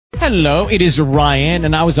Hello, it is Ryan,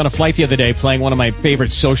 and I was on a flight the other day playing one of my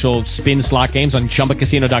favorite social spin slot games on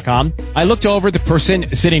ChumbaCasino.com. I looked over at the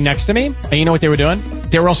person sitting next to me, and you know what they were doing?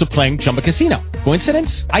 They were also playing Chumba Casino.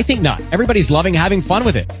 Coincidence? I think not. Everybody's loving having fun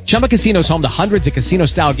with it. Chumba Casino is home to hundreds of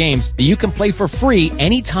casino-style games that you can play for free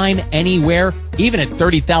anytime, anywhere, even at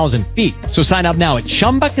 30,000 feet. So sign up now at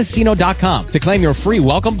ChumbaCasino.com to claim your free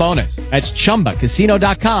welcome bonus. That's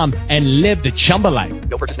ChumbaCasino.com and live the Chumba life.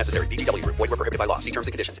 No purchase necessary. VGW. Void where prohibited by law. See terms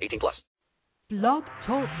and conditions. 18+. Blog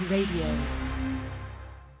Talk Radio.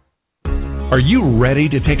 Are you ready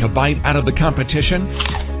to take a bite out of the competition?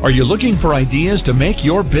 Are you looking for ideas to make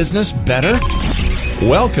your business better?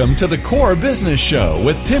 Welcome to the Core Business Show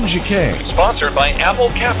with Tim Jacquet, sponsored by Apple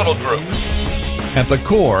Capital Group. At the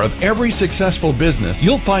core of every successful business,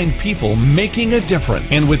 you'll find people making a difference.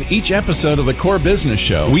 And with each episode of the Core Business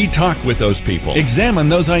Show, we talk with those people,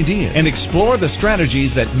 examine those ideas, and explore the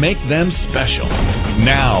strategies that make them special.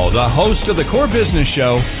 Now, the host of the Core Business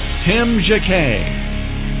Show, Tim Jacquet.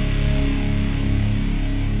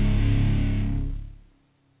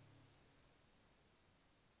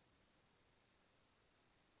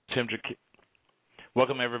 Tim Jacquet.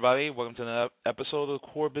 Welcome, everybody. Welcome to another episode of the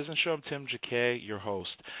Core Business Show. I'm Tim Jacquet, your host.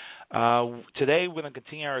 Today, we're going to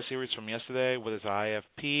continue our series from yesterday. What is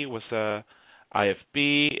IFP? What's the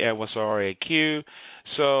IFB? And what's the RAQ?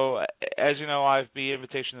 So, as you know, IFB,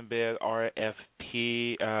 invitation to bid,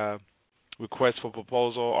 RFP, request for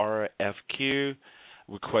proposal, RFQ,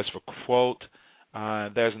 request for quote.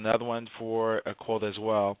 There's another one for a quote as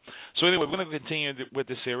well. So anyway, we're going to continue with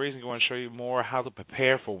this series and going to show you more how to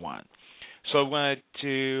prepare for one. So I'm going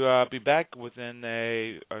to be back within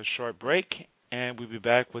a short break, and we'll be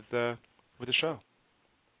back with the show.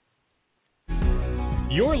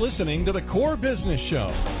 You're listening to the Core Business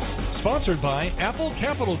Show, sponsored by Apple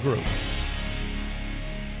Capital Group.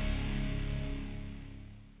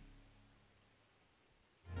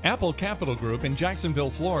 Apple Capital Group in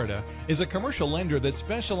Jacksonville, Florida, is a commercial lender that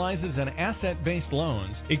specializes in asset-based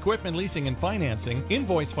loans, equipment leasing and financing,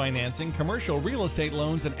 invoice financing, commercial real estate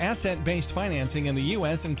loans, and asset-based financing in the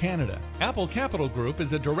U.S. and Canada. Apple Capital Group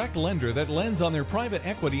is a direct lender that lends on their private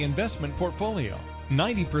equity investment portfolio.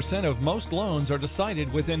 90% of most loans are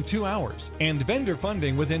decided within 2 hours, and vendor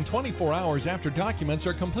funding within 24 hours after documents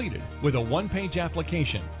are completed, with a one-page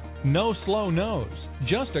application. No slow no's,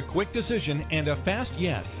 just a quick decision and a fast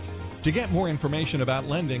yes. To get more information about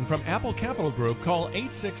lending from Apple Capital Group, call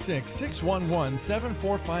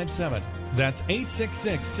 866-611-7457. That's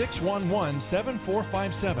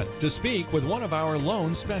 866-611-7457 to speak with one of our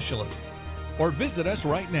loan specialists. Or visit us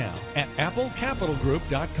right now at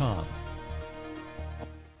applecapitalgroup.com.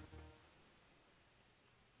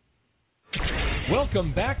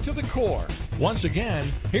 Welcome back to the Core. Once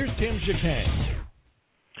again, here's Tim Jacquet.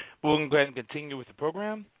 We're going to go ahead and continue with the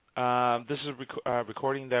program. This is a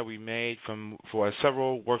recording that we made for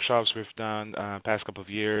several workshops we've done past couple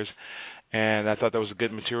of years, and I thought that was a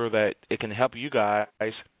good material that it can help you guys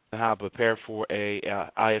how to prepare for a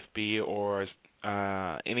IFB or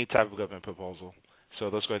any type of government proposal. So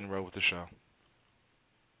let's go ahead and roll with the show.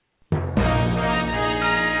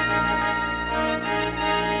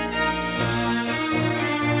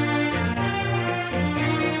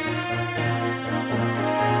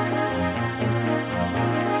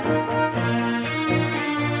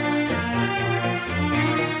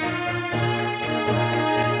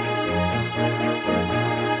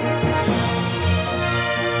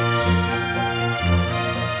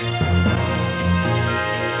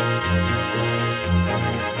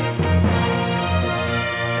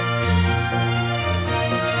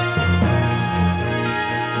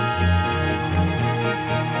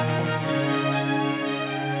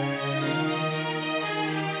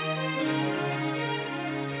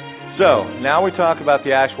 So, now we talk about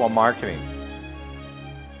the actual marketing.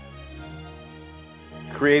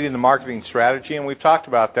 Creating the marketing strategy, and we've talked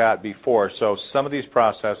about that before. So, some of these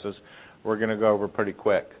processes we're going to go over pretty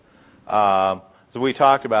quick. So, we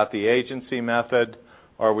talked about the agency method,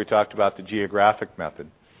 or we talked about the geographic method.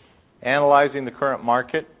 Analyzing the current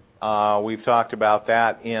market, we've talked about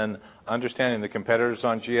that in understanding the competitors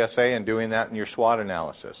on GSA and doing that in your SWOT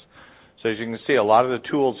analysis. So, as you can see, a lot of the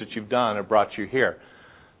tools that you've done have brought you here.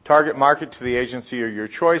 Target market to the agency of your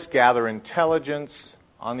choice, gather intelligence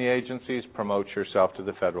on the agencies, promote yourself to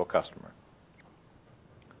the federal customer.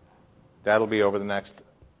 That'll be over the next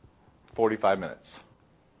 45 minutes.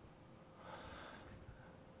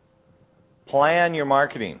 Plan your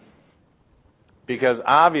marketing, because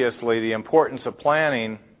obviously the importance of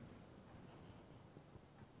planning,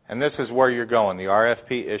 and this is where you're going, the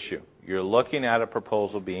RFP issue. You're looking at a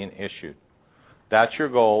proposal being issued. That's your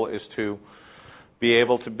goal, is to be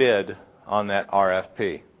able to bid on that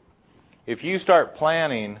RFP. If you start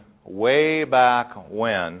planning way back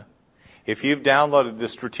when, if you've downloaded the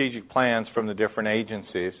strategic plans from the different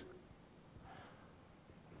agencies,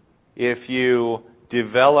 if you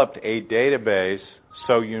developed a database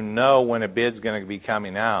so you know when a bid's going to be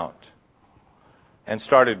coming out, and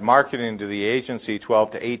started marketing to the agency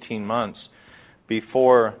 12 to 18 months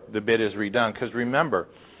before the bid is redone. Because remember,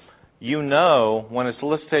 you know when a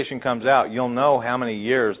solicitation comes out, you'll know how many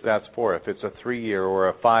years that's for, if it's a 3-year or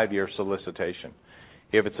a 5-year solicitation.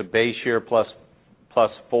 If it's a base year plus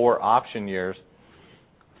 4 option years,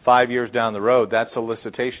 5 years down the road, that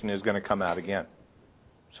solicitation is going to come out again.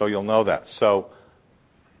 So you'll know that. So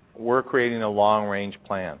we're creating a long-range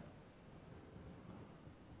plan.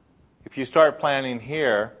 If you start planning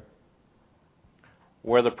here,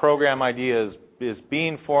 where the program idea is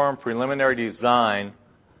being formed, preliminary design,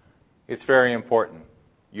 it's very important.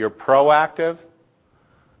 You're proactive,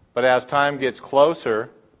 but as time gets closer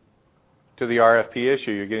to the RFP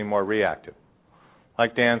issue, you're getting more reactive.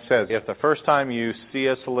 Like Dan says, if the first time you see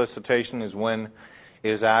a solicitation is when it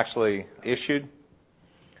is actually issued,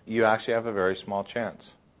 you actually have a very small chance.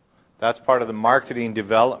 That's part of the marketing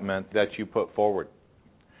development that you put forward.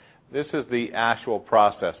 This is the actual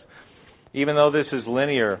process. Even though this is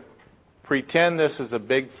linear, pretend this is a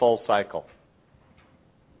big full cycle.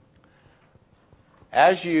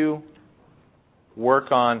 As you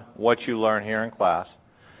work on what you learn here in class,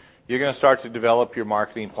 you're going to start to develop your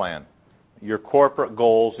marketing plan, your corporate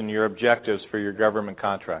goals and your objectives for your government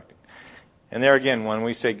contracting. And there again, when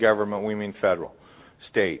we say government, we mean federal,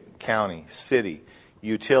 state, county, city,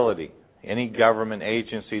 utility, any government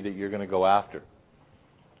agency that you're going to go after.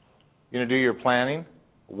 You're going to do your planning.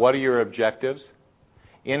 What are your objectives?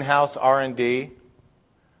 In-house R&D.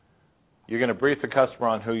 You're going to brief the customer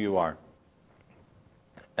on who you are.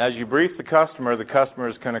 As you brief the customer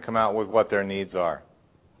is going to come out with what their needs are.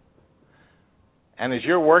 And as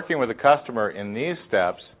you're working with the customer in these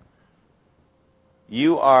steps,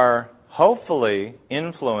 you are hopefully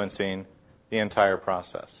influencing the entire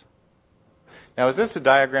process. Now, is this a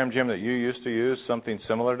diagram, Jim, that you used to use, something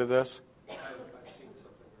similar to this?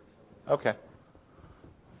 Okay.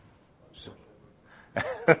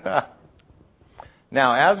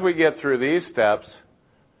 Now, as we get through these steps,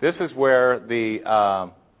 this is where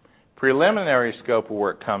the preliminary scope of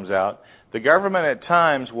work comes out. The government at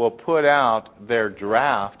times will put out their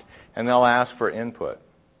draft and they'll ask for input.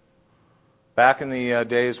 Back in the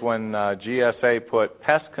days when GSA put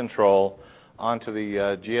pest control onto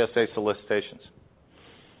the GSA solicitations,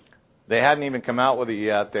 they hadn't even come out with it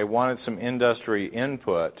yet. They wanted some industry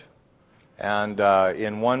input. And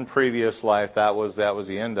in one previous life, that was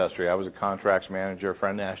the industry. I was a contracts manager for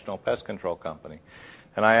a national pest control company.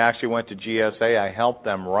 And I actually went to GSA. I helped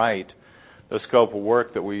them write the scope of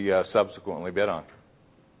work that we subsequently bid on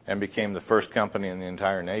and became the first company in the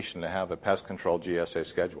entire nation to have a pest control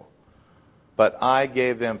GSA schedule. But I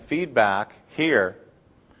gave them feedback here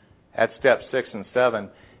at step 6 and 7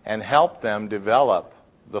 and helped them develop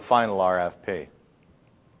the final RFP.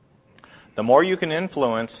 The more you can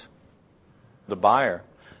influence the buyer,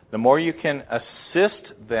 the more you can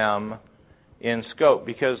assist them in scope,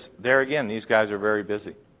 because there again, these guys are very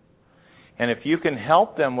busy. And if you can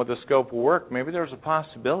help them with the scope of work, maybe there's a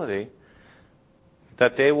possibility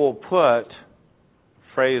that they will put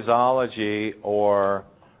phraseology or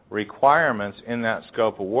requirements in that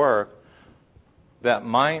scope of work that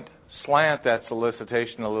might slant that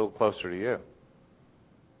solicitation a little closer to you.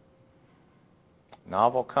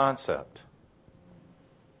 Novel concept.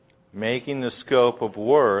 Making the scope of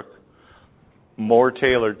work more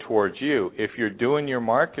tailored towards you. If you're doing your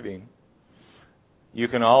marketing, you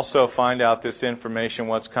can also find out this information,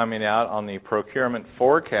 what's coming out on the procurement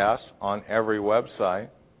forecast on every website,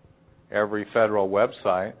 every federal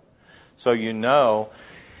website. So you know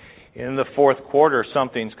in the fourth quarter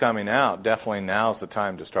something's coming out. Definitely now's the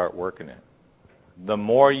time to start working it. The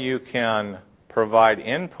more you can provide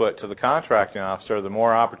input to the contracting officer, the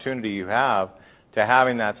more opportunity you have to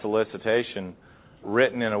having that solicitation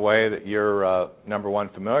written in a way that you're, number one,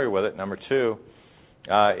 familiar with it. Number two,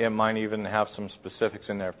 it might even have some specifics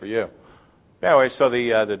in there for you. Anyway, so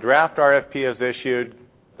the draft RFP is issued.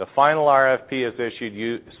 The final RFP is issued.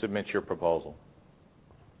 You submit your proposal.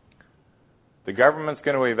 The government's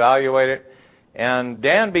going to evaluate it. And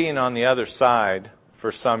Dan, being on the other side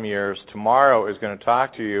for some years, tomorrow is going to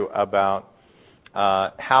talk to you about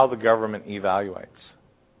how the government evaluates.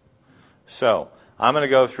 So I'm going to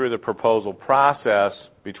go through the proposal process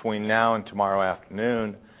between now and tomorrow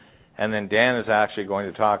afternoon, and then Dan is actually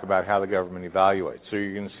going to talk about how the government evaluates. So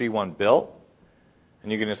you're going to see one built,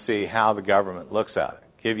 And you're going to see how the government looks at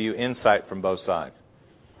it. Give you insight from both sides.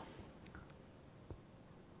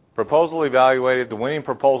 Proposal evaluated, the winning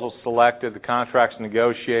proposal selected, the contracts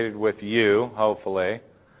negotiated with you, hopefully.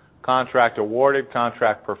 Contract awarded,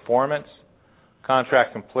 contract performance,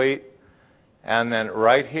 contract complete, and then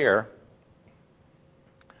right here,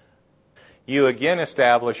 you again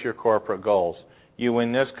establish your corporate goals. You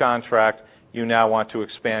win this contract, you now want to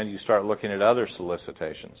expand, you start looking at other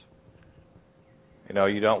solicitations.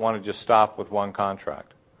 You don't want to just stop with one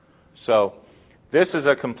contract. So this is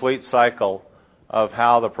a complete cycle of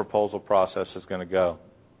how the proposal process is going to go.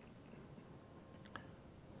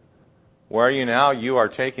 Where are you now? You are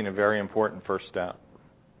taking a very important first step.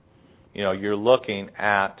 You're looking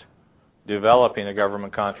at developing a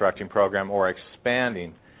government contracting program or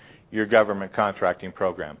expanding your government contracting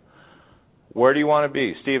program. Where do you want to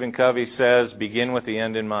be? Stephen Covey says, begin with the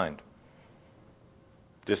end in mind.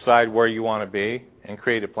 Decide where you want to be and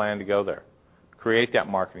create a plan to go there. Create that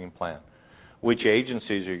marketing plan. Which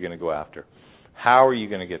agencies are you going to go after? How are you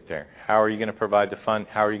going to get there? How are you going to provide the fund?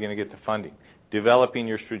 How are you going to get the funding? Developing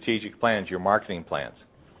your strategic plans, your marketing plans.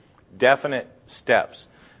 Definite steps.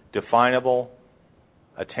 Definable,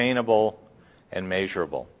 attainable, and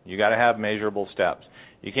measurable. You got to have measurable steps.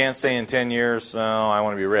 You can't say in 10 years, oh, I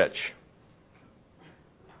want to be rich.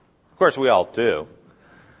 Of course, we all do.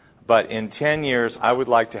 But in 10 years, I would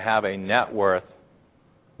like to have a net worth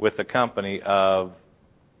with the company of,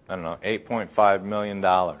 $8.5 million.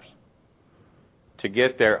 To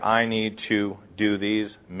get there, I need to do these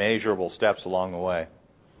measurable steps along the way.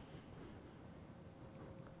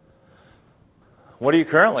 What are you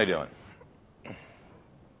currently doing?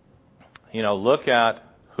 Look at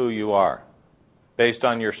who you are based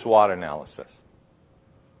on your SWOT analysis.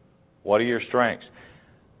 What are your strengths?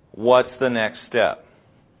 What's the next step?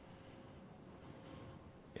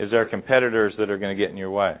 Is there competitors that are going to get in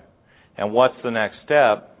your way? And what's the next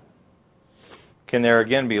step? Can there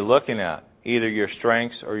again be looking at either your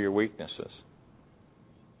strengths or your weaknesses?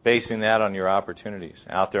 Basing that on your opportunities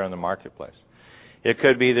out there in the marketplace. It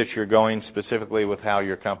could be that you're going specifically with how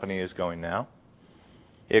your company is going now.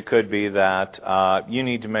 It could be that you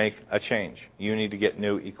need to make a change. You need to get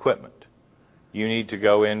new equipment. You need to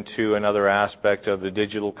go into another aspect of the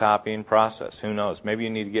digital copying process. Who knows? Maybe you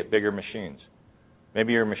need to get bigger machines.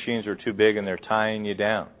 Maybe your machines are too big and they're tying you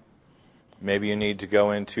down. Maybe you need to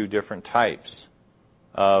go into different types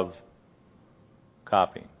of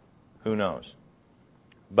copying. Who knows?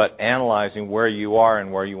 But analyzing where you are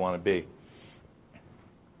and where you want to be.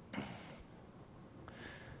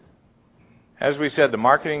 As we said, the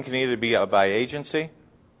marketing can either be by agency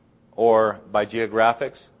or by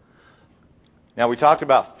geographics. Now, we talked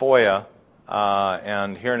about FOIA,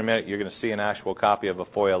 and here in a minute you're going to see an actual copy of a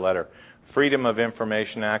FOIA letter. Freedom of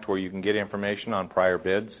Information Act, where you can get information on prior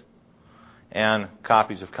bids and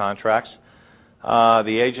copies of contracts.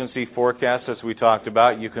 The agency forecast, as we talked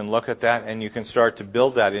about, you can look at that and you can start to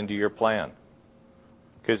build that into your plan.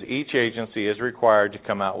 Because each agency is required to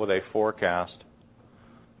come out with a forecast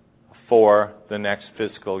for the next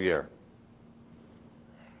fiscal year.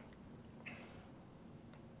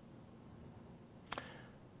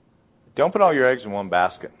 Don't put all your eggs in one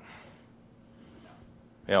basket.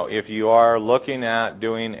 If you are looking at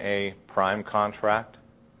doing a prime contract,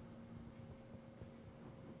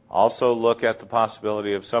 also look at the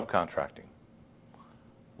possibility of subcontracting.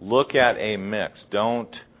 Look at a mix.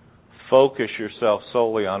 Don't focus yourself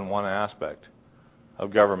solely on one aspect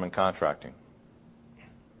of government contracting.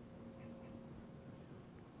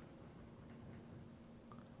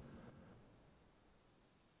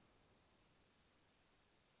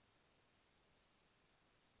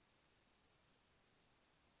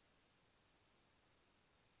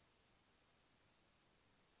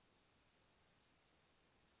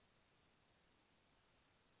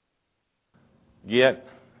 Get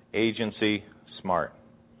agency smart.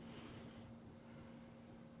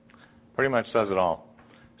 Pretty much says it all.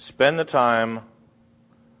 Spend the time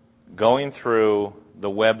going through the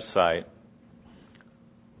website,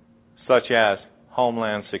 such as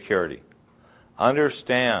Homeland Security.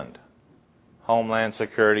 Understand Homeland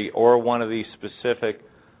Security or one of these specific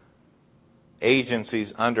agencies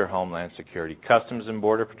under Homeland Security, Customs and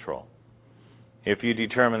Border Patrol. If you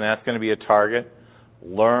determine that's going to be a target,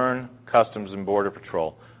 learn Customs and Border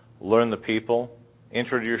Patrol. Learn the people.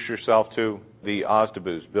 Introduce yourself to the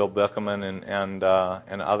OSDBUs, Bill Bickelman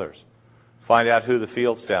and others. Find out who the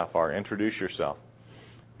field staff are. Introduce yourself.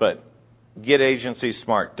 But get agencies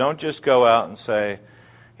smart. Don't just go out and say,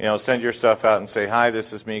 send your stuff out and say, hi, this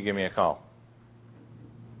is me, give me a call.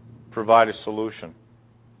 Provide a solution.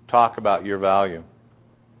 Talk about your value.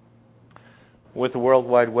 with the World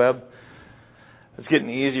Wide Web, it's getting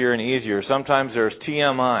easier and easier. Sometimes there's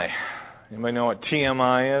TMI. Anybody know what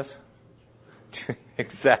TMI is?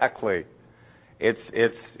 Exactly.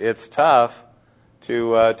 It's tough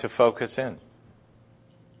to focus in.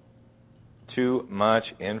 Too much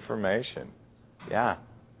information. Yeah.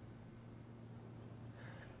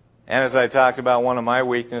 And as I talked about one of my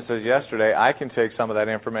weaknesses yesterday, I can take some of that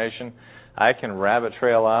information, I can rabbit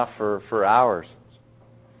trail off for hours.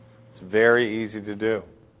 It's very easy to do.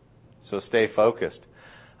 So stay focused.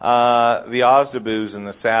 The OSDBUs and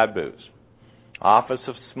the SADBUs. Office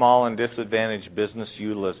of Small and Disadvantaged Business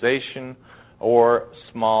Utilization, or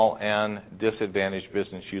Small and Disadvantaged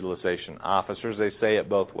Business Utilization Officers. They say it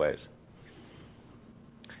both ways.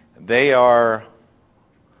 They are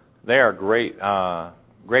great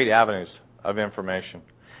avenues of information.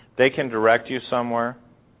 They can direct you somewhere.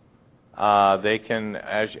 They can,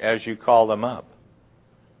 as you call them up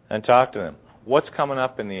and talk to them, what's coming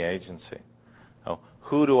up in the agency? Oh,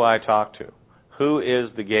 who do I talk to? Who is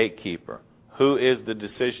the gatekeeper? Who is the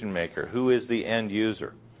decision maker? Who is the end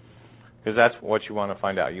user? Because that's what you want to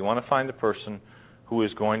find out. You want to find the person who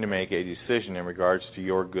is going to make a decision in regards to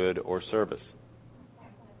your good or service.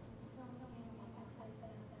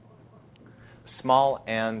 Small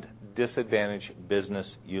and disadvantaged business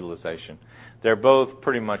utilization. They're both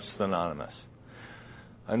pretty much synonymous.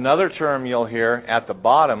 Another term you'll hear at the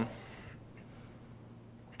bottom,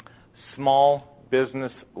 small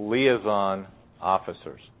business liaison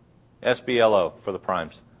officers. SBLO for the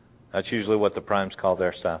primes. That's usually what the primes call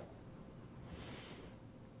their staff.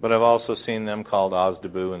 But I've also seen them called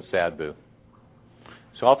OSDBU and SADBU.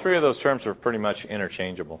 So all three of those terms are pretty much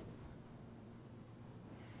interchangeable.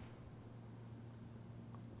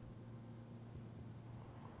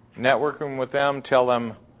 Networking with them, tell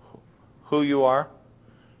them who you are,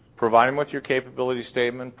 provide them with your capability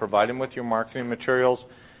statement, provide them with your marketing materials,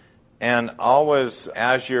 and always,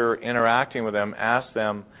 as you're interacting with them, ask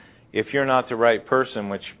them if you're not the right person,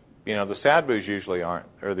 which, you know, the SADBUs usually aren't,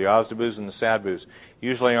 or the OSDBUs and the SADBUs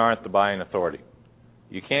usually aren't the buying authority.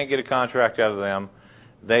 You can't get a contract out of them.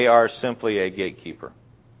 They are simply a gatekeeper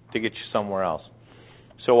to get you somewhere else.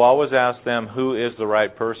 So always ask them who is the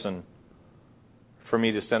right person for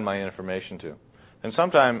me to send my information to. And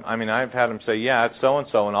sometimes, I've had them say, yeah, it's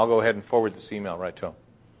so-and-so, and I'll go ahead and forward this email right to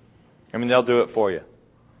them. They'll do it for you.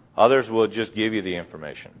 Others will just give you the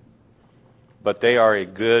information. But they are a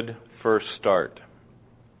good first start.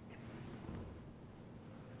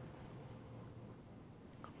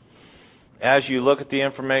 As you look at the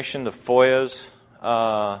information, the FOIAs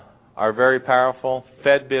are very powerful.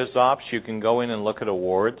 FedBizOps, you can go in and look at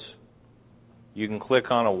awards. You can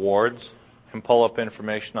click on awards and pull up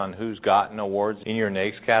information on who's gotten awards in your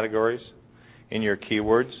NAICS categories, in your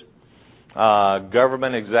keywords.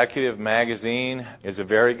 Government Executive Magazine is a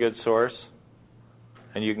very good source,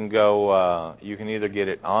 and you can go. You can either get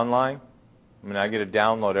it online. I get a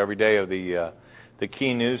download every day of the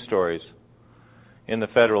key news stories in the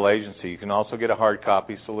federal agency. You can also get a hard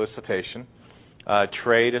copy solicitation.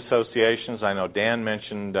 Trade associations. I know Dan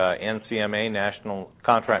mentioned NCMA, National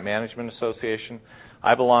Contract Management Association.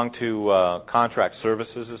 I belong to Contract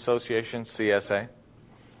Services Association, CSA,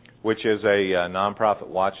 which is a nonprofit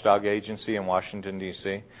watchdog agency in Washington,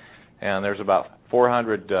 D.C. And there's about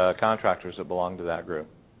 400 contractors that belong to that group,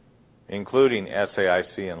 including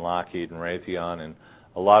SAIC and Lockheed and Raytheon and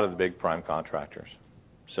a lot of the big prime contractors.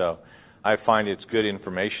 So I find it's good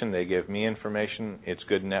information. They give me information. It's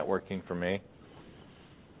good networking for me.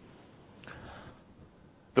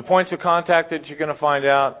 The points of contact that you're going to find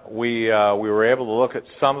out, we were able to look at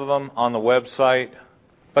some of them on the website,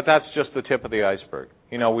 but that's just the tip of the iceberg.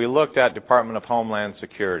 We looked at Department of Homeland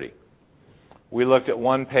Security. We looked at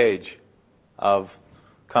one page of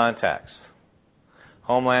contacts.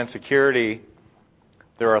 Homeland Security,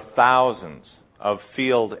 there are thousands of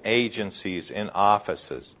field agencies and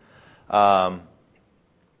offices,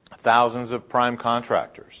 thousands of prime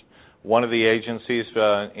contractors. One of the agencies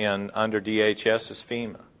under DHS is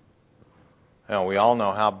FEMA. We all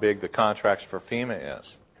know how big the contracts for FEMA is,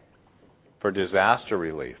 for disaster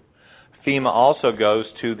relief. FEMA also goes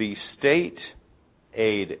to the state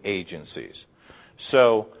aid agencies.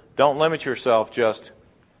 So don't limit yourself just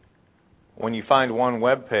when you find one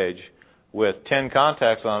web page with 10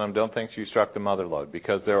 contacts on them, don't think you struck the mother lode,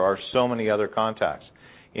 because there are so many other contacts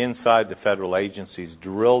inside the federal agencies.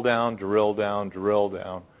 Drill down, drill down, drill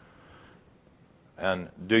down, and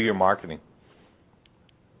do your marketing.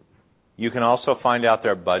 You can also find out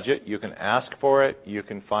their budget. You can ask for it. You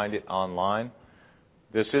can find it online.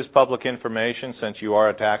 This is public information since you are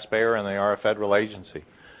a taxpayer and they are a federal agency.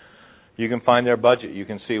 You can find their budget. You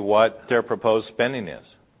can see what their proposed spending is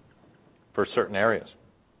for certain areas.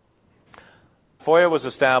 FOIA was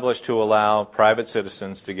established to allow private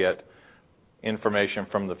citizens to get information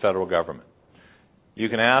from the federal government. You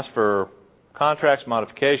can ask for contracts,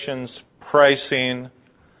 modifications, pricing.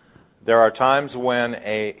 There are times when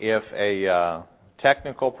if a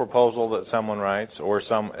technical proposal that someone writes or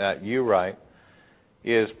that you write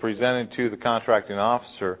is presented to the contracting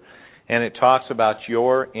officer and it talks about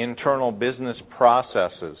your internal business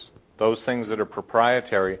processes, those things that are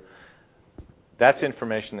proprietary, that's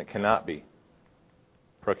information that cannot be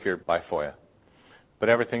procured by FOIA. But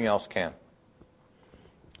everything else can.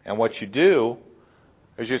 And what you do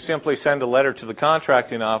is you simply send a letter to the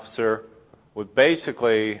contracting officer with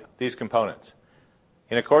basically these components.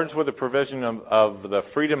 In accordance with the provision of the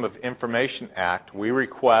Freedom of Information Act, we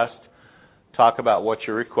request, talk about what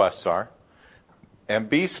your requests are, and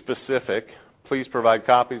be specific. Please provide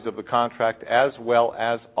copies of the contract as well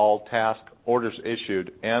as all task orders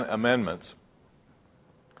issued and amendments.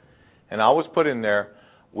 And I always put in there,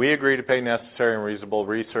 we agree to pay necessary and reasonable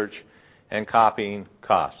research and copying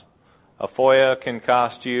costs. A FOIA can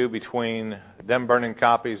cost you, between them burning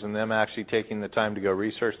copies and them actually taking the time to go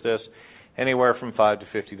research this, anywhere from $5 to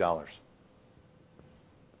 $50.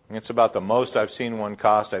 And it's about the most I've seen one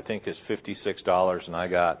cost, I think, is $56, and I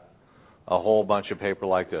got a whole bunch of paper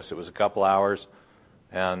like this. It was a couple hours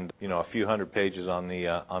and, a few hundred pages on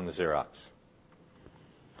the Xerox.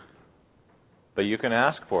 But you can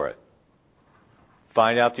ask for it.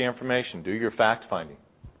 Find out the information. Do your fact finding.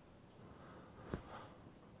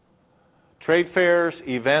 Trade fairs,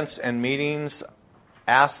 events, and meetings,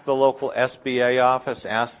 ask the local SBA office,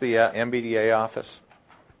 ask the MBDA office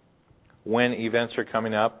when events are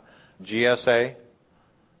coming up. GSA,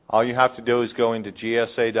 all you have to do is go into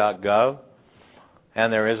gsa.gov,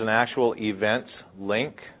 and there is an actual events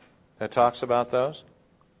link that talks about those.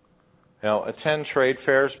 Attend trade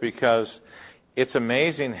fairs, because it's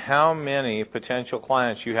amazing how many potential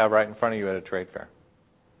clients you have right in front of you at a trade fair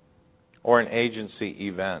or an agency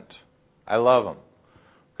event. I love them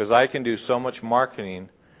because I can do so much marketing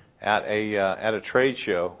at a trade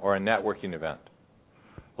show or a networking event.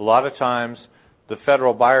 A lot of times, the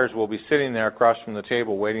federal buyers will be sitting there across from the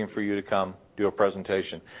table waiting for you to come do a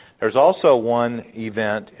presentation. There's also one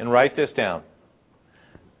event, and write this down,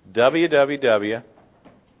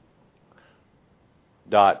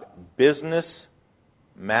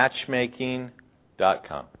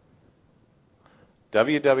 www.businessmatchmaking.com.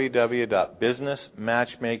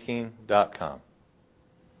 www.businessmatchmaking.com.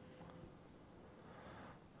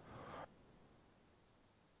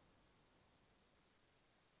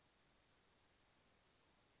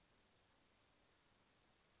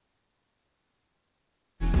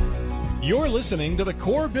 You're listening to the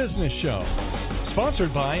Core Business Show,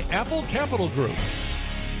 sponsored by Apple Capital Group.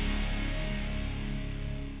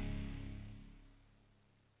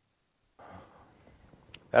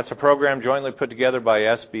 That's a program jointly put together by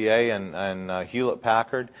SBA and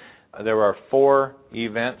Hewlett-Packard. There are 4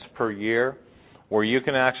 events per year where you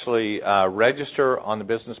can actually register on the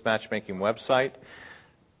Business Matchmaking website.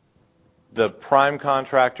 The prime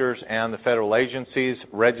contractors and the federal agencies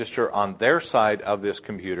register on their side of this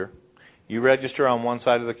computer. You register on one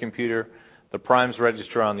side of the computer, the primes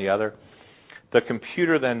register on the other. The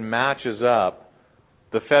computer then matches up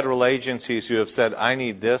the federal agencies who have said, I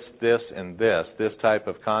need this, this, and this type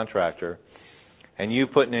of contractor, and you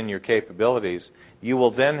putting in your capabilities. You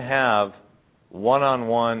will then have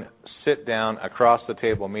one-on-one sit-down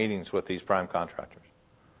across-the-table meetings with these prime contractors.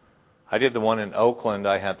 I did the one in Oakland.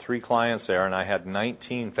 I had 3 clients there, and I had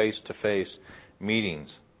 19 face-to-face meetings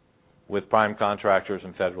with prime contractors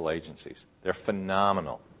and federal agencies. They're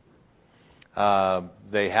phenomenal.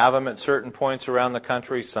 They have them at certain points around the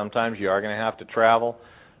country. Sometimes you are going to have to travel.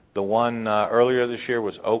 The one earlier this year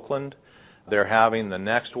was Oakland. They're having the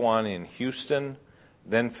next one in Houston,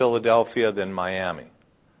 then Philadelphia, then Miami.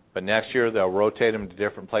 But next year they'll rotate them to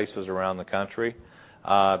different places around the country.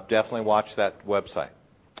 Definitely watch that website.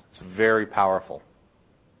 It's very powerful.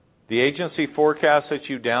 The agency forecast that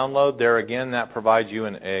you download, there again, that provides you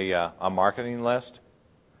a marketing list.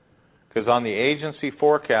 Because on the agency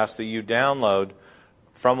forecast that you download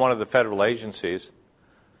from one of the federal agencies,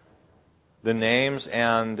 the names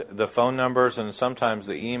and the phone numbers and sometimes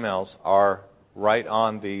the emails are right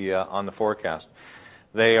on the forecast.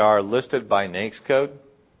 They are listed by NAICS code,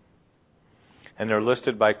 and they're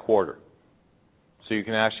listed by quarter. So you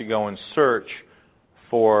can actually go and search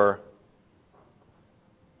for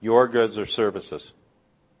your goods or services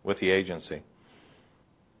with the agency.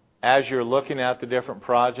 As you're looking at the different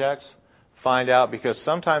projects, find out, because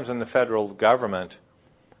sometimes in the federal government,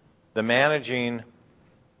 the managing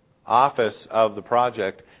office of the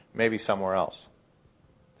project may be somewhere else.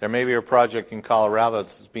 There may be a project in Colorado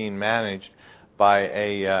that's being managed by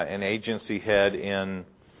an agency head in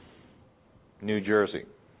New Jersey.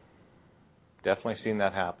 Definitely seen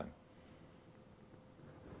that happen.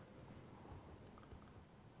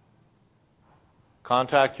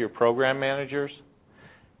 Contact your program managers.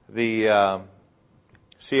 The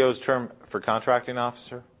CO's term for contracting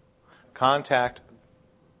officer. Contact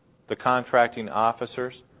the contracting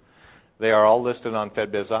officers. They are all listed on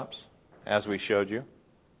FedBizOps, as we showed you.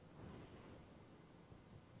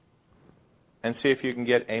 And see if you can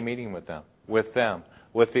get a meeting with them, with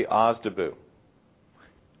the OSDBU.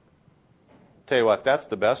 Tell you what, that's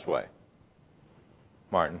the best way,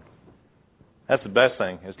 Martin. That's the best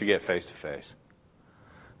thing, is to get face-to-face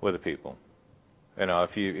with the people. You know,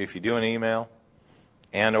 if you do an email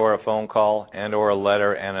and or a phone call and or a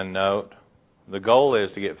letter and a note, the goal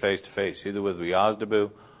is to get face-to-face, either with the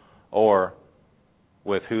OSDBU or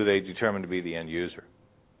with who they determine to be the end user.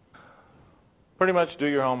 Pretty much do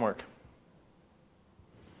your homework.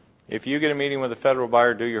 If you get a meeting with a federal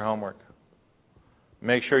buyer, do your homework.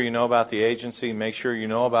 Make sure you know about the agency. Make sure you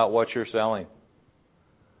know about what you're selling.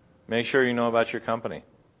 Make sure you know about your company.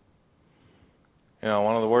 You know,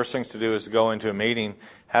 one of the worst things to do is to go into a meeting,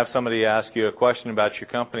 have somebody ask you a question about your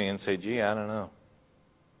company and say, gee, I don't know.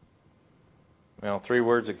 You know, 3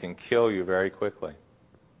 words that can kill you very quickly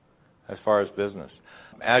as far as business.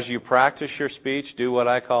 As you practice your speech, do what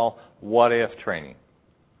I call what-if training.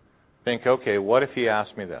 Think, okay, what if he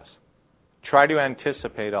asked me this? Try to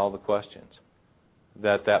anticipate all the questions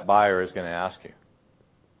that buyer is going to ask you.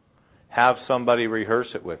 Have somebody rehearse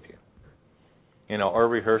it with you, you know, or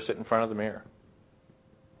rehearse it in front of the mirror.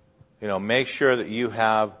 You know, make sure that you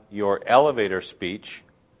have your elevator speech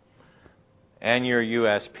and your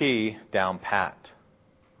USP down pat.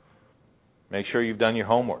 Make sure you've done your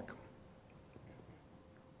homework.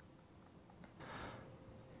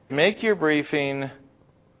 Make your briefing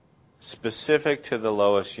specific to the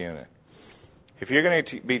lowest unit. If you're going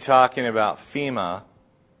to be talking about FEMA,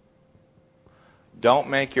 don't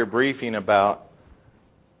make your briefing about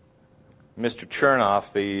Mr.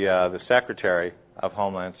 Chernoff, the Secretary of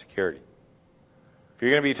Homeland Security. If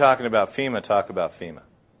you're going to be talking about FEMA, talk about FEMA.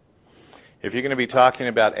 If you're going to be talking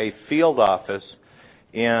about a field office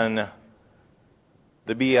in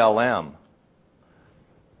the BLM,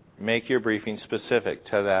 make your briefing specific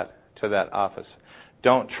to that office.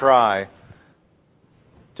 Don't try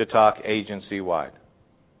to talk agency-wide.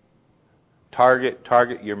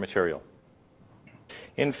 Target your material.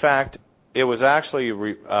 In fact, it was actually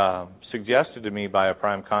suggested to me by a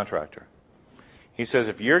prime contractor. He says,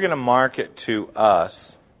 if you're going to market to us,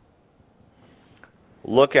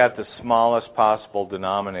 look at the smallest possible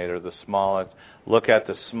denominator, look at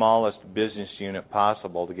the smallest business unit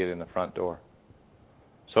possible to get in the front door.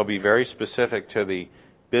 So be very specific to the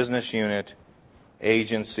business unit,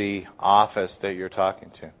 agency, office that you're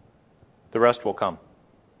talking to. The rest will come.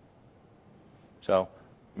 So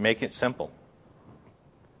make it simple.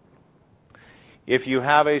 If you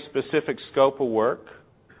have a specific scope of work,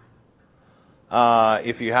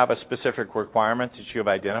 if you have a specific requirement that you have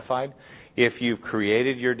identified, if you've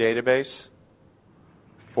created your database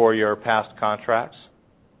for your past contracts,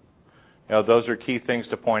 you know, those are key things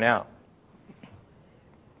to point out.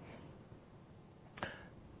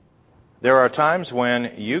 There are times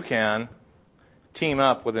when you can team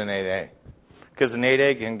up with an 8A, because an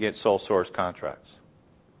 8A can get sole source contracts.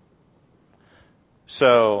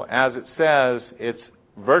 So, as it says, it's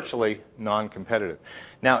virtually non-competitive.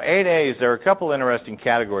 Now, 8As, there are a couple interesting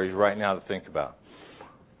categories right now to think about.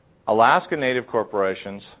 Alaska Native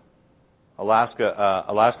corporations,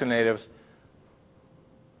 Alaska Natives,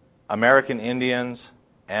 American Indians,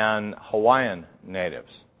 and Hawaiian Natives.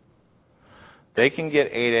 They can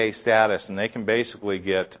get 8A status, and they can basically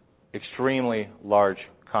get extremely large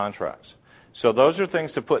contracts. So those are things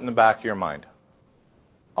to put in the back of your mind.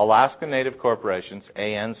 Alaska Native corporations,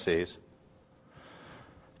 ANCs,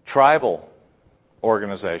 tribal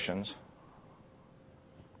organizations,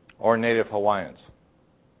 or Native Hawaiians.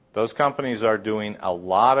 Those companies are doing a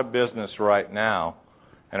lot of business right now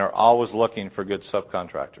and are always looking for good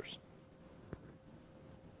subcontractors.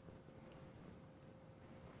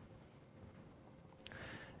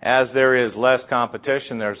 As there is less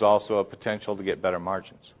competition, there's also a potential to get better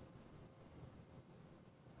margins.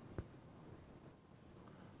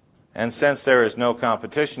 And since there is no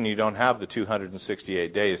competition, you don't have the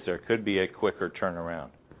 268 days. There could be a quicker turnaround.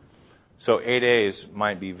 So 8As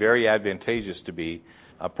might be very advantageous to be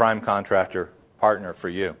a prime contractor partner for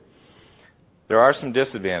you. There are some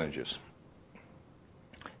disadvantages.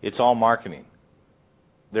 It's all marketing.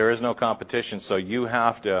 There is no competition, so you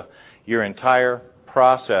have to, your entire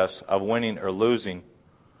process of winning or losing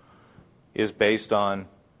is based on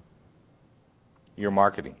your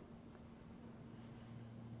marketing.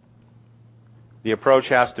 The approach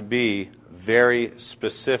has to be very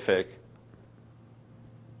specific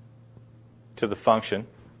to the function.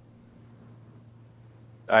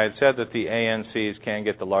 I had said that the ANCs can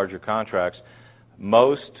get the larger contracts.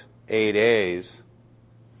 Most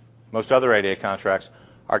other 8A contracts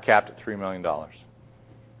are capped at $3 million.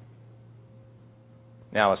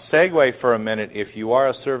 Now, a segue for a minute, if you are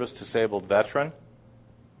a service-disabled veteran,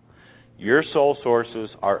 your sole sources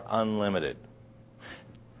are unlimited.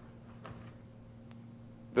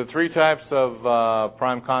 The three types of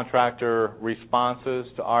prime contractor responses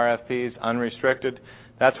to RFPs, unrestricted,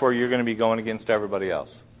 that's where you're going to be going against everybody else.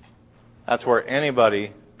 That's where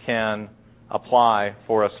anybody can apply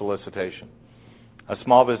for a solicitation. A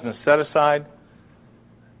small business set-aside,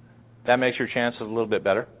 that makes your chances a little bit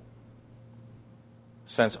better,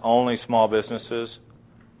 since only small businesses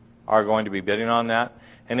are going to be bidding on that.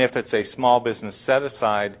 And if it's a small business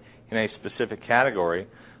set-aside in a specific category,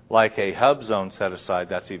 like a hub zone set-aside,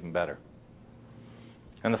 that's even better.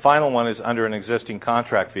 And the final one is under an existing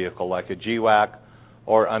contract vehicle, like a GWAC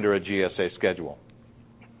or under a GSA schedule.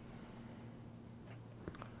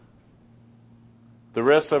 The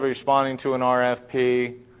risks of responding to an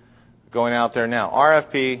RFP, going out there now.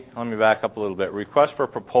 RFP, let me back up a little bit. Request for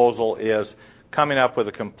proposal is coming up with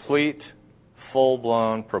a complete,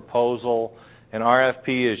 full-blown proposal. An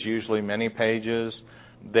RFP is usually many pages.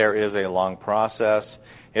 There is a long process.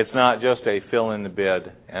 It's not just a fill in the bid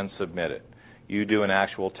and submit it. You do an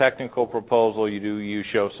actual technical proposal. You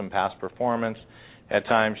show some past performance. At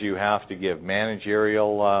times you have to give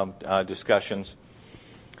managerial discussions.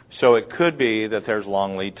 So it could be that there's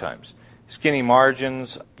long lead times. Skinny margins,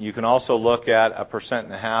 you can also look at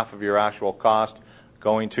 1.5% of your actual cost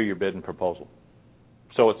going to your bid and proposal.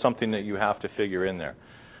 So it's something that you have to figure in there.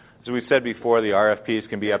 As we said before, the RFPs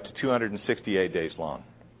can be up to 268 days long.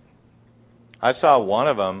 I saw one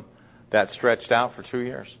of them that stretched out for 2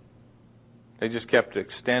 years. They just kept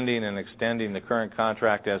extending and extending the current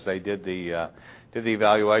contract as they did the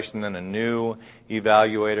evaluation. Then a new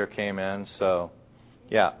evaluator came in. So,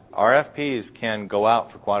 yeah, RFPs can go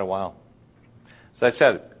out for quite a while. As I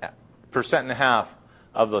said, 1.5%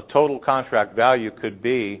 of the total contract value could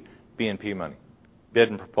be B&P money, bid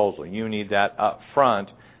and proposal. You need that up front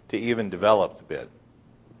to even develop the bid.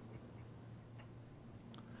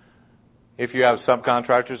 If you have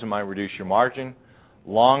subcontractors, it might reduce your margin.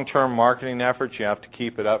 Long-term marketing efforts, you have to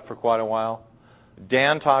keep it up for quite a while.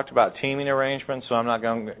 Dan talked about teaming arrangements, so I'm not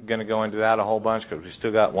going to go into that a whole bunch because we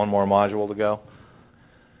still got one more module to go.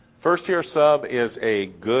 First-tier sub is a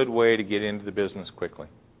good way to get into the business quickly.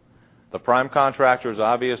 The prime contractors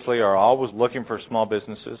obviously are always looking for small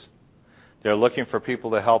businesses. They're looking for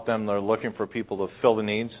people to help them. They're looking for people to fill the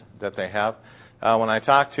needs that they have. When I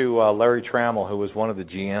talked to Larry Trammell, who was one of the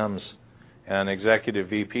GMs and executive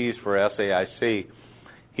VPs for SAIC,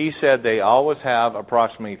 he said they always have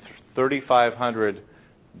approximately 3,500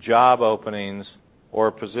 job openings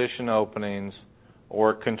or position openings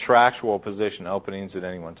or contractual position openings at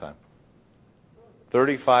any one time.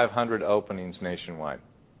 3,500 openings nationwide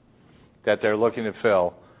that they're looking to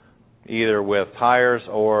fill, either with hires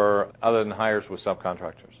or other than hires with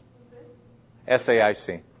subcontractors.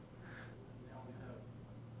 SAIC.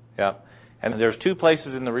 Yeah. And there's two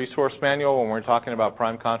places in the resource manual when we're talking about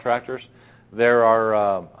prime contractors. There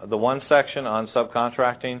are the one section on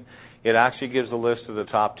subcontracting. It actually gives a list of the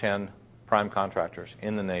top 10 prime contractors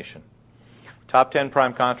in the nation. Top 10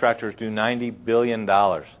 prime contractors do $90 billion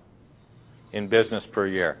in business per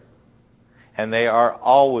year. And they are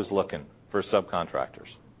always looking for subcontractors.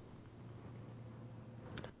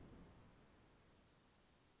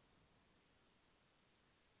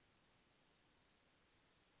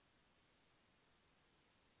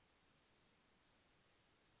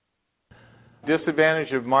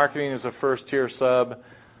 Disadvantage of marketing as a first-tier sub,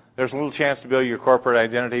 there's a little chance to build your corporate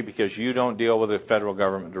identity because you don't deal with the federal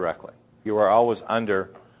government directly. You are always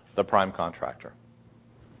under the prime contractor.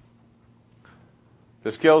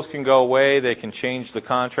 The skills can go away. They can change the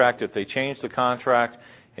contract. If they change the contract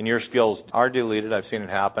and your skills are deleted, I've seen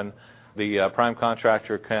it happen, the prime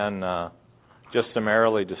contractor can just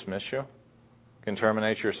summarily dismiss you, can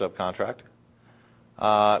terminate your subcontract.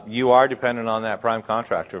 You are dependent on that prime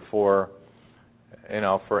contractor for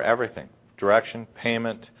everything, direction,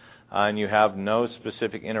 payment, and you have no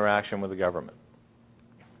specific interaction with the government.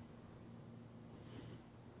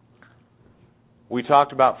 We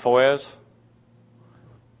talked about FOIAs.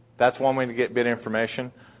 That's one way to get bid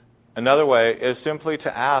information. Another way is simply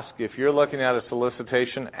to ask, if you're looking at a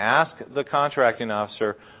solicitation, ask the contracting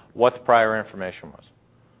officer what the prior information was.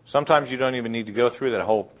 Sometimes you don't even need to go through that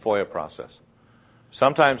whole FOIA process.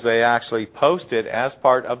 Sometimes they actually post it as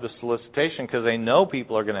part of the solicitation because they know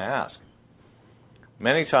people are going to ask.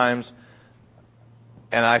 Many times,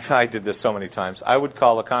 and I did this so many times, I would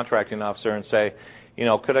call a contracting officer and say,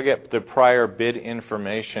 could I get the prior bid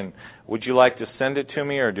information? Would you like to send it to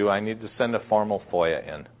me, or do I need to send a formal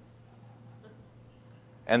FOIA in?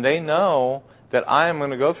 And they know that I am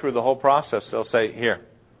going to go through the whole process. They'll say, here,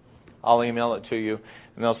 I'll email it to you.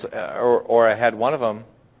 And they'll say, or I had one of them,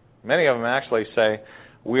 many of them actually say,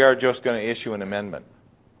 we are just going to issue an amendment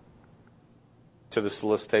to the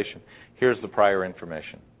solicitation. Here's the prior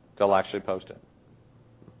information. They'll actually post it.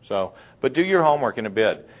 But do your homework in a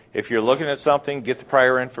bid. If you're looking at something, get the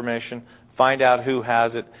prior information, find out who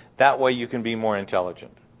has it. That way you can be more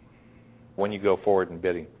intelligent when you go forward in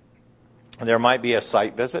bidding. There might be a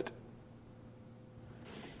site visit.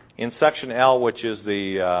 In Section L, which is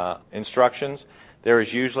the instructions, there is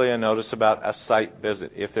usually a notice about a site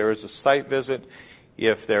visit. If there is a site visit,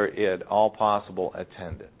 if there is all possible,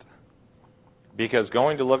 attend it. Because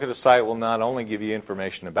going to look at a site will not only give you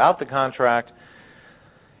information about the contract,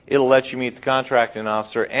 it'll let you meet the contracting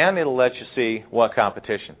officer, and it'll let you see what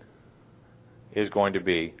competition is going to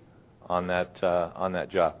be on that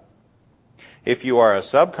job. If you are a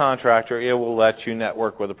subcontractor, it will let you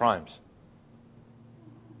network with the primes.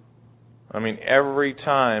 I mean, every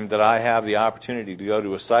time that I have the opportunity to go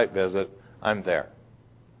to a site visit, I'm there.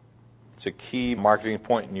 It's a key marketing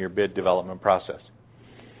point in your bid development process.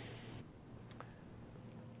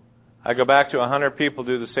 I go back to 100 people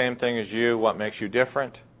do the same thing as you. What makes you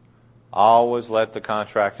different? Always let the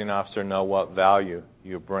contracting officer know what value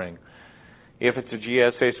you bring. If it's a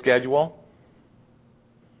GSA schedule,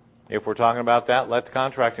 if we're talking about that, let the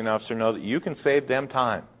contracting officer know that you can save them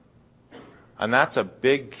time. And that's a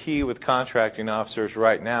big key with contracting officers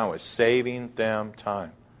right now, is saving them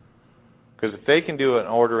time. Because if they can do an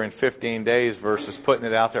order in 15 days versus putting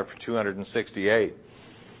it out there for 268,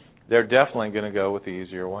 they're definitely going to go with the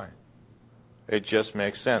easier way. It just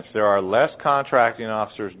makes sense. There are less contracting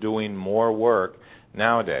officers doing more work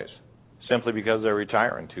nowadays, simply because they're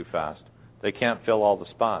retiring too fast. They can't fill all the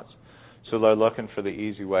spots. So they're looking for the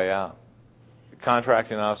easy way out.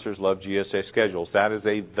 Contracting officers love GSA schedules. That is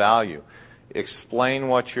a value. Explain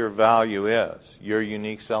what your value is, your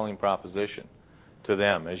unique selling proposition to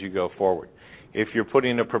them as you go forward. If you're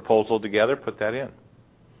putting a proposal together, put that in.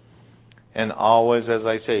 And always, as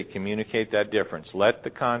I say, communicate that difference. Let the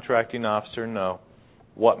contracting officer know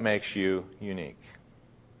what makes you unique.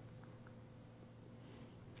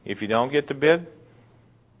 If you don't get the bid,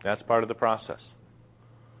 that's part of the process.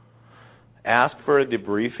 Ask for a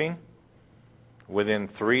debriefing within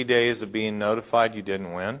 3 days of being notified you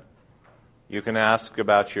didn't win. You can ask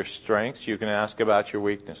about your strengths. You can ask about your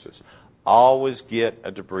weaknesses. Always get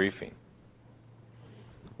a debriefing.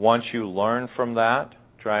 Once you learn from that,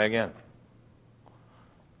 try again.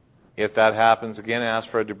 If that happens again, ask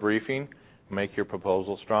for a debriefing. Make your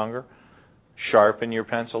proposal stronger. Sharpen your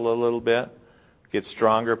pencil a little bit. Get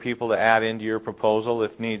stronger people to add into your proposal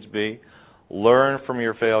if needs be. Learn from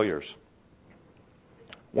your failures.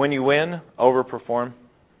 When you win, overperform,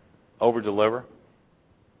 overdeliver.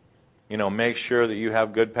 Make sure that you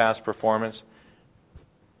have good past performance.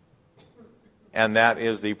 And that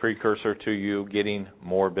is the precursor to you getting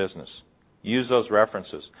more business. Use those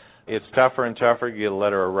references. It's tougher and tougher to get a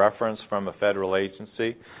letter of reference from a federal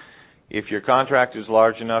agency. If your contract is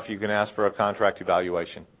large enough, you can ask for a contract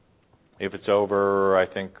evaluation. If it's over, I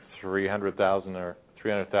think, $300,000 or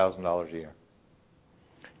 $300,000 a year,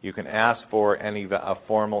 you can ask for a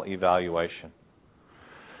formal evaluation.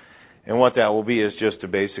 And what that will be is just a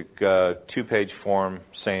basic 2-page form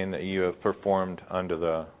saying that you have performed under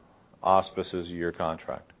the auspices of your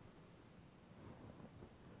contract.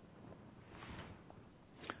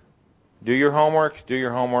 Do your homework, do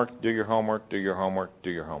your homework, do your homework, do your homework, do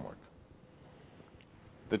your homework.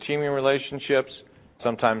 The teaming relationships,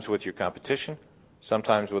 sometimes with your competition,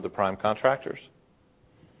 sometimes with the prime contractors.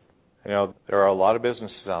 There are a lot of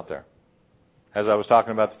businesses out there. As I was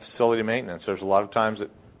talking about the facility maintenance, there's a lot of times that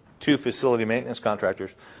 2 facility maintenance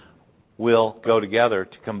contractors will go together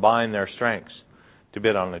to combine their strengths to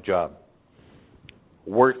bid on a job.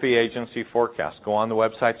 Work the agency forecast. Go on the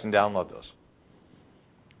websites and download those.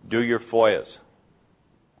 Do your FOIAs.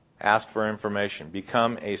 Ask for information.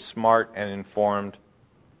 Become a smart and informed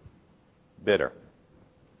bidder.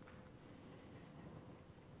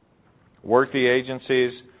 Work the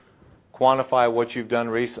agencies. Quantify what you've done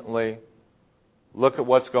recently. Look at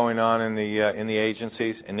what's going on in the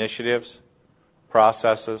agencies, initiatives,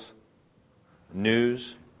 processes, news.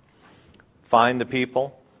 Find the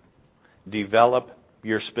people. Develop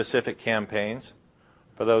your specific campaigns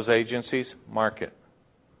for those agencies. Market.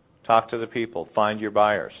 Talk to the people. Find your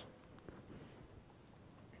buyers.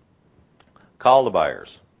 Call the buyers.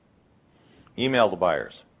 Email the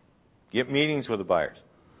buyers. Get meetings with the buyers.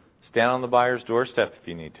 Stand on the buyer's doorstep if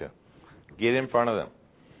you need to. Get in front of them.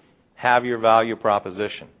 Have your value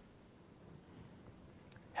proposition.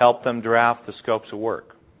 Help them draft the scopes of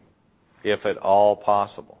work, if at all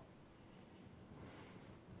possible.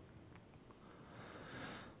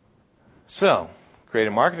 So, create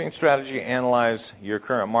a marketing strategy, analyze your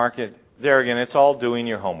current market. There again, it's all doing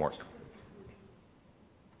your homework.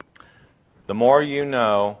 The more you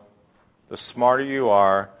know, the smarter you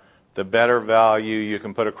are, the better value you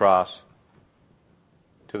can put across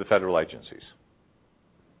to the federal agencies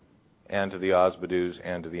and to the OSBDUs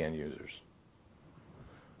and to the end users.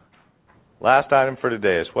 Last item for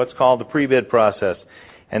today is what's called the pre-bid process.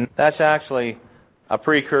 And that's actually a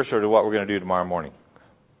precursor to what we're going to do tomorrow morning.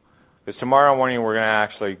 Because tomorrow morning we're going to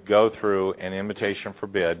actually go through an invitation for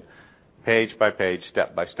bid, page by page,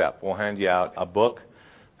 step by step. We'll hand you out a book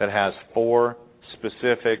that has 4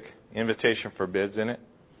 specific invitation for bids in it,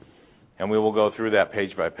 and we will go through that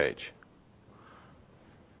page by page.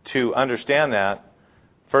 To understand that,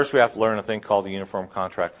 first we have to learn a thing called the Uniform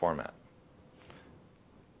Contract Format.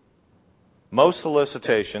 Most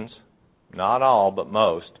solicitations, not all, but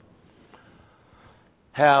most,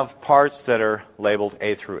 have parts that are labeled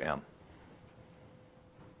A through M.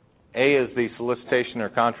 A is the solicitation or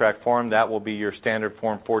contract form. That will be your standard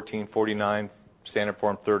form 1449, standard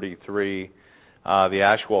form 33, the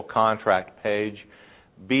actual contract page.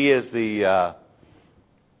 B is the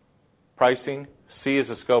pricing. C is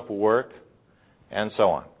the scope of work, and so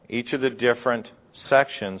on. Each of the different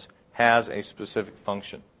sections has a specific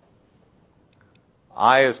function.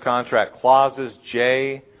 I is contract clauses.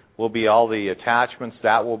 J will be all the attachments.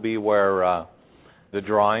 That will be where the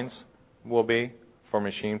drawings will be. For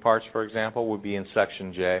machine parts, for example, would be in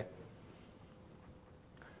section J.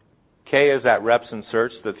 K is that reps and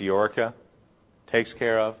certs that the ORCA takes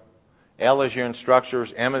care of. L is your instructors.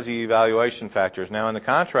 M is the evaluation factors. Now, in the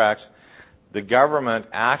contracts, the government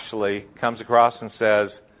actually comes across and says,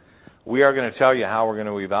 we are going to tell you how we're going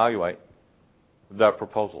to evaluate the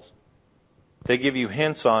proposals. They give you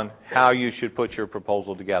hints on how you should put your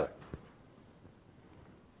proposal together.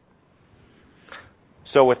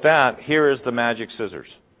 So with that, here is the magic scissors.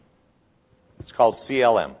 It's called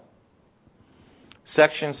CLM.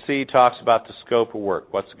 Section C talks about the scope of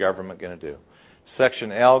work. What's the government going to do?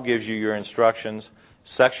 Section L gives you your instructions.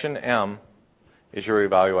 Section M is your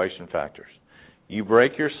evaluation factors. You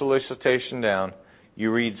break your solicitation down,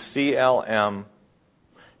 you read CLM,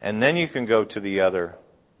 and then you can go to the other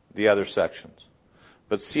sections.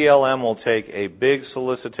 But CLM will take a big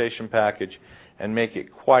solicitation package and make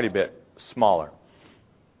it quite a bit smaller.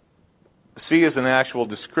 C is an actual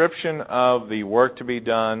description of the work to be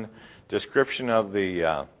done, description of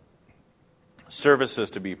the services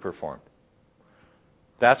to be performed.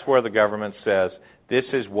 That's where the government says, this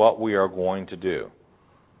is what we are going to do,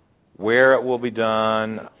 where it will be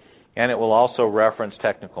done, and it will also reference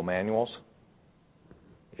technical manuals.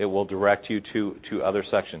 It will direct you to other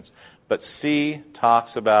sections. But C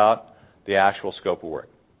talks about the actual scope of work.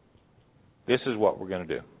 This is what we're going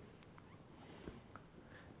to do.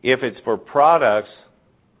 If it's for products,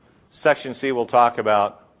 Section C will talk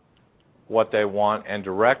about what they want and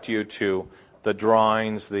direct you to the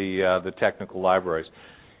drawings, the technical libraries.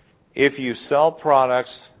 If you sell products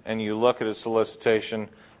and you look at a solicitation,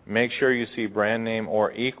 make sure you see brand name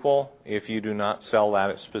or equal if you do not sell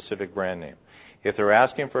that specific brand name. If they're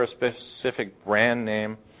asking for a specific brand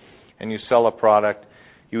name and you sell a product,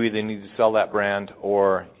 you either need to sell that brand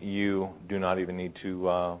or you do not even need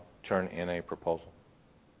to turn in a proposal,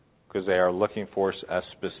 because they are looking for a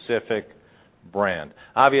specific brand.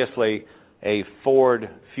 Obviously, a Ford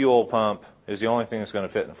fuel pump is the only thing that's going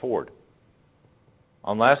to fit in a Ford,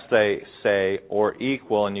 unless they say or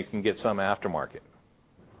equal, and you can get some aftermarket.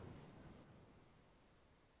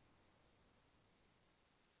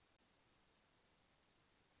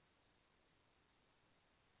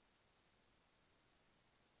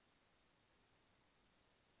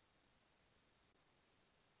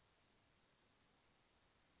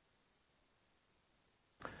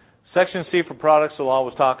 Section C for products will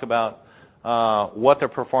always talk about what their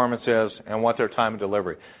performance is and what their time of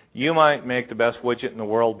delivery. You might make the best widget in the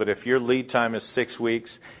world, but if your lead time is 6 weeks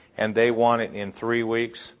and they want it in 3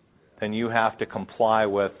 weeks, then you have to comply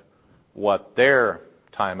with what their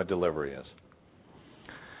time of delivery is.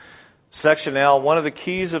 Section L, one of the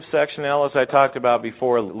keys of Section L, as I talked about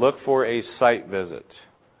before, look for a site visit.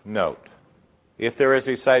 Note, if there is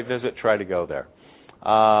a site visit, try to go there.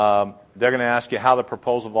 They're going to ask you how the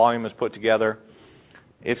proposal volume is put together.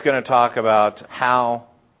 It's going to talk about how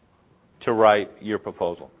to write your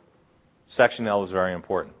proposal. Section L is very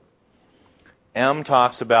important. M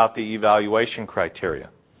talks about the evaluation criteria.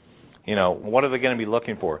 What are they going to be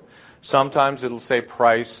looking for? Sometimes it'll say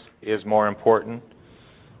price is more important.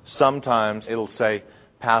 Sometimes it'll say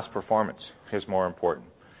past performance is more important.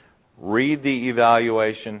 Read the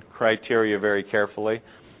evaluation criteria very carefully.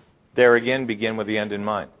 There again, begin with the end in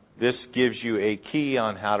mind. This gives you a key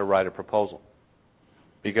on how to write a proposal,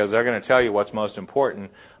 because they're going to tell you what's most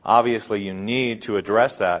important. Obviously, you need to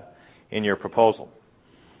address that in your proposal.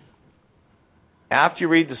 After you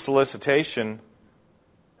read the solicitation,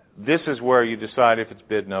 this is where you decide if it's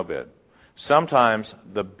bid, no bid. Sometimes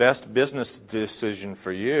the best business decision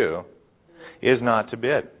for you is not to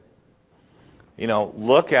bid.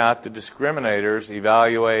 Look at the discriminators,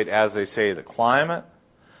 evaluate, as they say, the climate,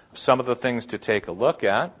 some of the things to take a look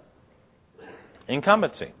at.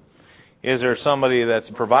 Incumbency. Is there somebody that's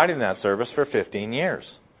providing that service for 15 years?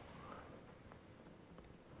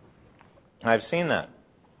 I've seen that,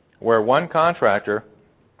 where one contractor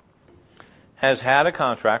has had a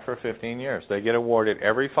contract for 15 years. They get awarded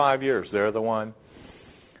every 5 years. They're the one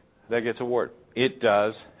that gets awarded. It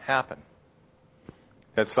does happen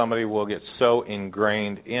that somebody will get so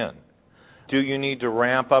ingrained in. Do you need to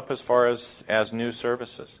ramp up as far as new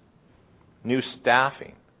services, new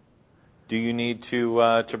staffing? Do you need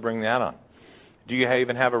to bring that on? Do you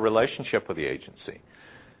even have a relationship with the agency?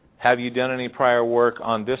 Have you done any prior work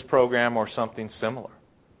on this program or something similar?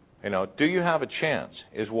 Do you have a chance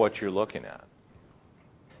is what you're looking at.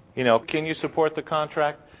 Can you support the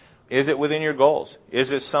contract? Is it within your goals? Is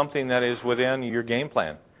it something that is within your game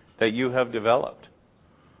plan that you have developed?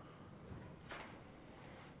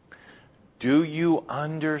 Do you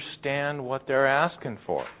understand what they're asking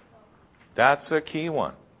for? That's a key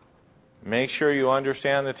one. Make sure you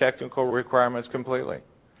understand the technical requirements completely.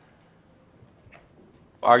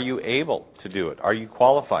 Are you able to do it? Are you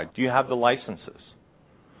qualified? Do you have the licenses?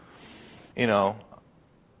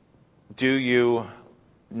 Do you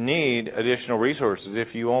need additional resources?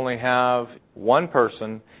 If you only have one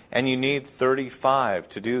person and you need 35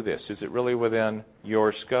 to do this, is it really within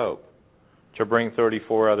your scope to bring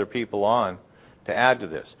 34 other people on to add to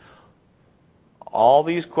this? All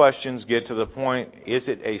these questions get to the point, is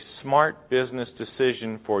it a smart business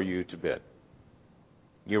decision for you to bid?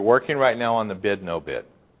 You're working right now on the bid, no bid.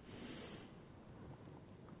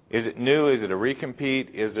 Is it new? Is it a recompete?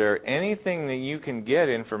 Is there anything that you can get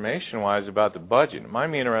information-wise about the budget? It might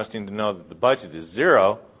be interesting to know that the budget is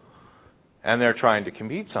zero and they're trying to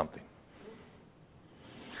compete something.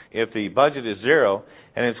 If the budget is zero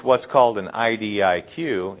and it's what's called an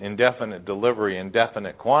IDIQ, indefinite delivery,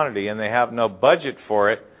 indefinite quantity, and they have no budget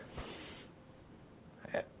for it,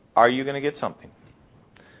 are you going to get something?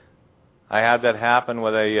 I had that happen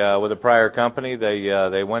with a prior company.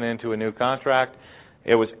 They went into a new contract.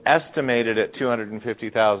 It was estimated at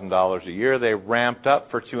 $250,000 a year. They ramped up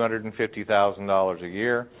for $250,000 a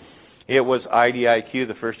year. It was IDIQ.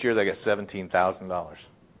 The first year they got $17,000.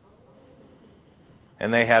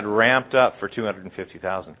 And they had ramped up for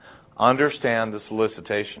 $250,000. Understand the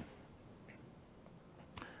solicitation.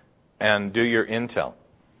 And do your intel.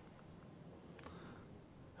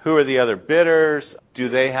 Who are the other bidders? Do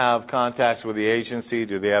they have contacts with the agency?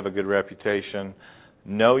 Do they have a good reputation?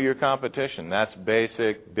 Know your competition. That's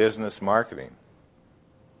basic business marketing.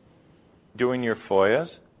 Doing your FOIAs.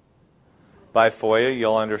 By FOIA,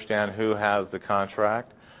 you'll understand who has the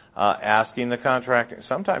contract. Asking the contracting.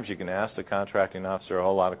 Sometimes you can ask the contracting officer a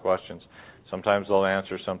whole lot of questions. Sometimes they'll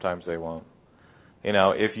answer, sometimes they won't.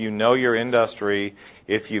 If you know your industry,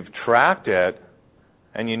 if you've tracked it,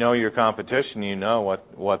 and you know your competition, you know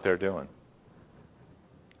what they're doing.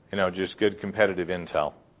 Just good competitive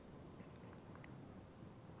intel.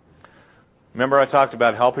 Remember I talked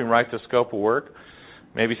about helping write the scope of work?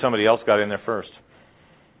 Maybe somebody else got in there first.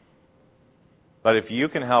 But if you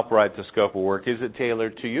can help write the scope of work, is it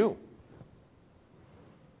tailored to you?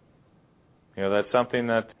 That's something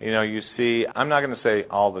that, you see, I'm not going to say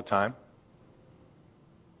all the time,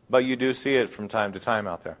 but you do see it from time to time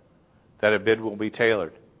out there, that a bid will be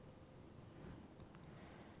tailored.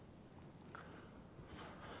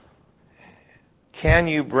 Can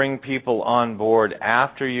you bring people on board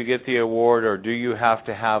after you get the award, or do you have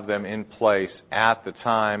to have them in place at the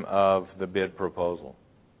time of the bid proposal?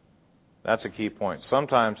 That's a key point.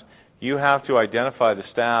 Sometimes you have to identify the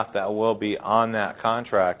staff that will be on that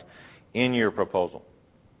contract in your proposal.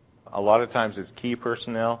 A lot of times it's key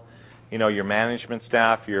personnel. Your management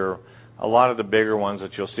staff, a lot of the bigger ones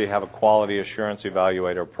that you'll see have a quality assurance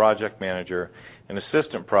evaluator, project manager, an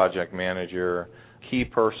assistant project manager, key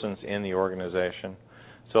persons in the organization.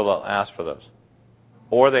 So they'll ask for those.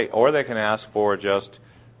 Or they can ask for just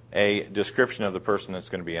a description of the person that's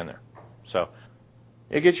going to be in there. So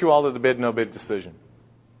it gets you all to the bid, no bid decision.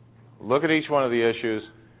 Look at each one of the issues.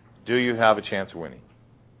 Do you have a chance of winning?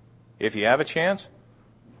 If you have a chance,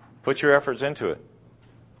 put your efforts into it.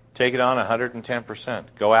 Take it on 110%.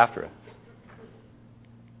 Go after it.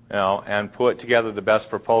 And put together the best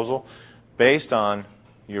proposal based on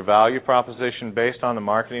your value proposition, based on the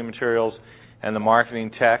marketing materials and the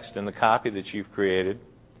marketing text and the copy that you've created.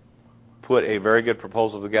 Put a very good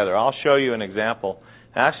proposal together. I'll show you an example.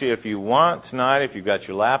 Actually, if you want tonight, if you've got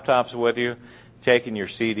your laptops with you, taking your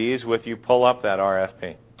CDs with you, pull up that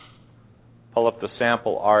RFP. Pull up the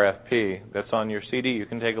sample RFP that's on your CD. You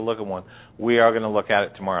can take a look at one. We are going to look at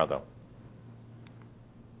it tomorrow, though.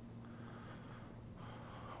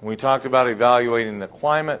 We talked about evaluating the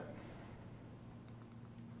climate.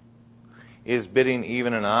 Is bidding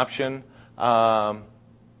even an option? A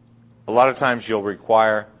lot of times you'll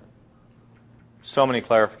require so many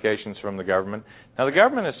clarifications from the government. Now, the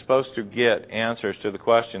government is supposed to get answers to the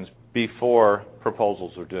questions before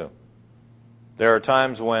proposals are due. There are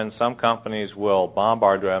times when some companies will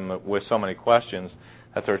bombard them with so many questions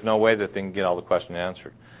that there's no way that they can get all the questions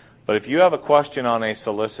answered. But if you have a question on a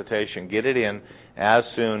solicitation, get it in as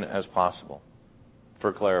soon as possible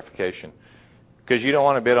for clarification. Because you don't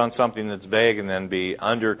want to bid on something that's vague and then be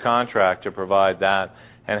under contract to provide that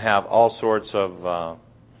and have all sorts of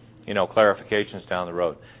clarifications down the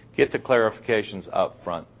road. Get the clarifications up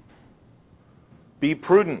front. Be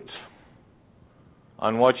prudent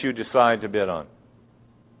on what you decide to bid on.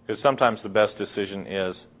 Because sometimes the best decision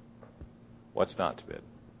is what's not to bid.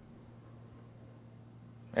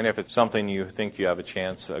 And if it's something you think you have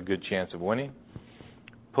a good chance of winning,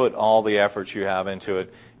 put all the efforts you have into it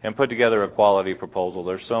and put together a quality proposal.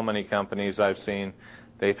 There's so many companies I've seen,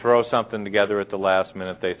 they throw something together at the last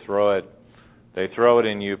minute, they throw it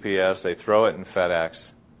in UPS, they throw it in FedEx,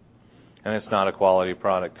 and it's not a quality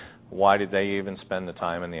product. Why did they even spend the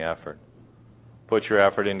time and the effort? Put your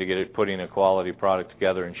effort into putting a quality product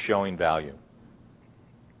together and showing value.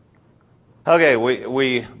 Okay,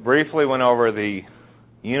 we briefly went over the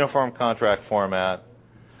uniform contract format.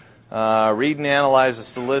 Read and analyze a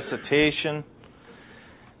solicitation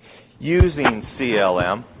using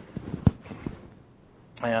CLM.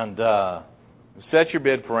 And set your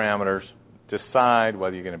bid parameters. Decide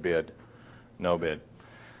whether you're going to bid, no bid.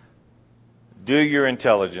 Do your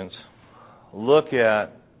intelligence. Look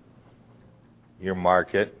at your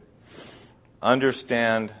market.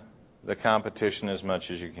 Understand the competition as much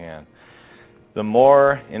as you can. The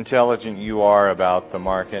more intelligent you are about the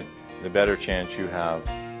market, the better chance you have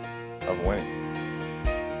of winning.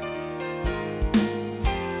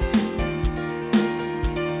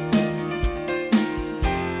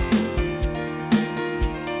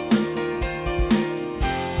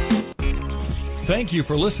 Thank you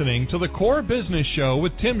for listening to the Core Business Show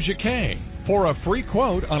with Tim Jacquet. For a free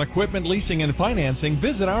quote on equipment leasing and financing,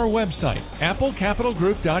 visit our website,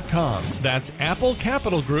 applecapitalgroup.com. That's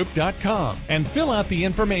applecapitalgroup.com. And fill out the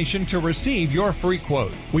information to receive your free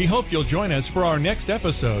quote. We hope you'll join us for our next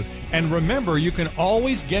episode. And remember, you can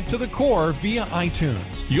always get to the Core via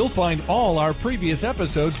iTunes. You'll find all our previous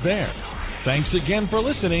episodes there. Thanks again for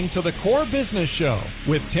listening to the Core Business Show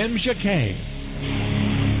with Tim Jacquet.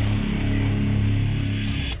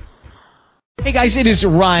 Hey guys, it is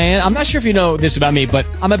Ryan. I'm not sure if you know this about me, but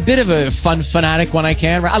I'm a bit of a fun fanatic when I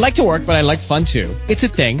can. I like to work, but I like fun too. It's a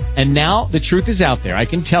thing. And now the truth is out there. I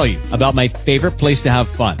can tell you about my favorite place to have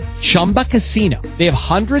fun. Chumba Casino. They have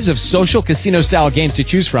hundreds of social casino style games to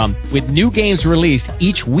choose from with new games released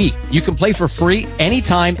each week. You can play for free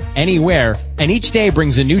anytime, anywhere. And each day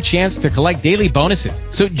brings a new chance to collect daily bonuses.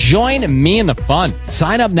 So join me in the fun.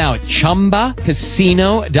 Sign up now at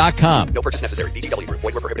ChumbaCasino.com. No purchase necessary. VGW Group.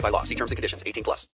 Void where prohibited by law. See terms and conditions. 18+.